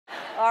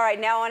All right,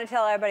 now I want to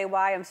tell everybody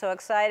why I'm so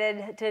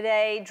excited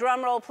today.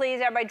 Drum roll,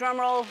 please, everybody,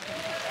 drum roll.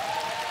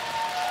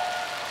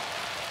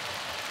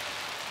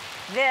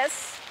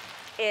 This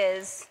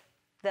is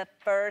the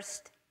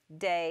first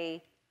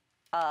day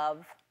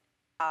of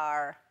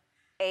our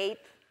 8th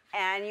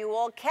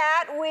annual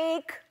Cat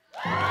Week.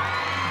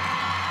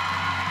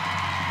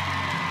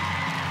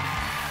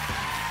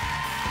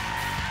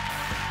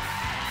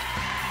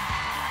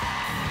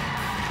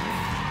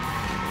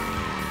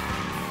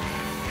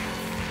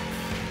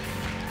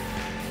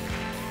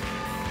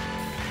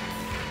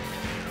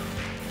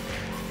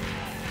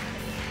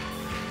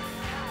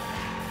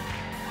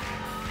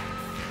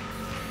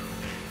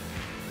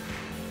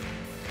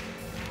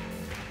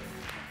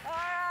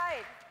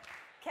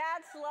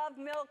 Cats love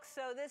milk,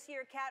 so this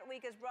year Cat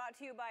Week is brought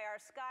to you by our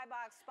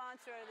Skybox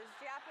sponsor, this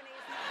Japanese.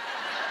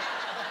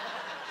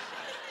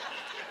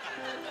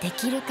 で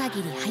きる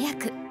限り早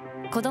く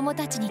子供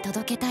たちに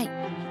届けたい。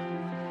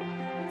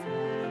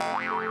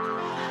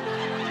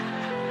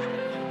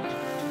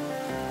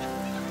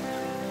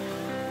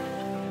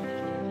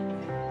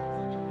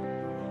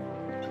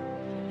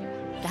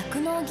酪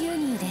農牛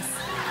乳で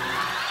す。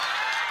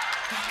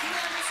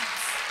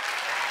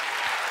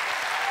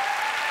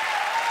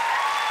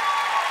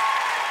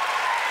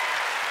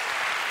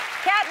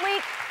Cat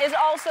Week is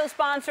also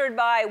sponsored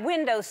by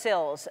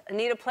Windowsills.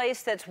 Need a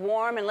place that's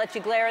warm and lets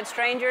you glare at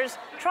strangers?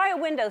 Try a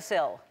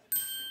windowsill.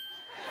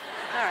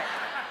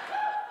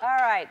 All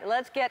right,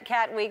 let's get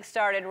Cat Week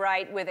started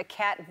right with a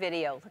cat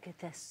video. Look at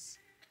this.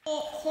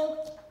 It's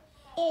okay.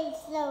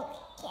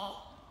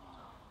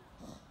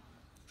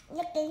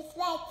 Looking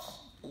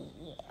sexy.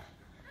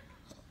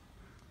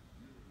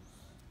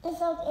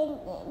 It's okay.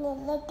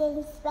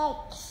 Looking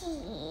sexy.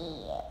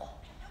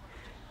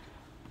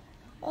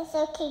 It's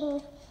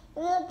okay.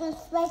 Looking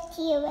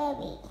sexy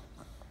already.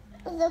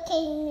 It's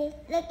okay.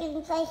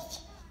 Looking sexy.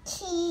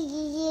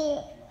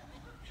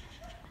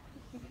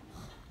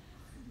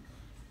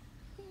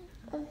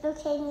 It's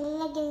okay.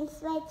 Looking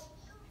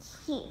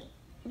sexy.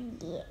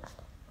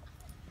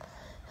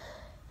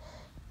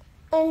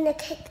 And the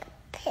picture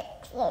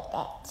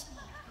that.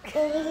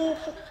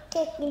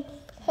 Taking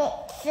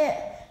picture.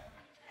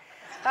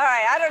 All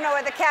right, I don't know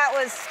what the cat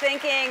was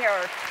thinking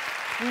or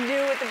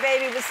knew what the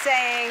baby was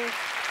saying.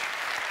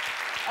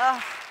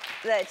 Oh,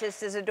 that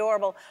just is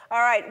adorable.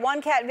 All right,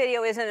 one cat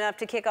video isn't enough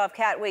to kick off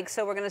Cat Week,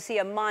 so we're going to see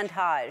a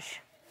montage.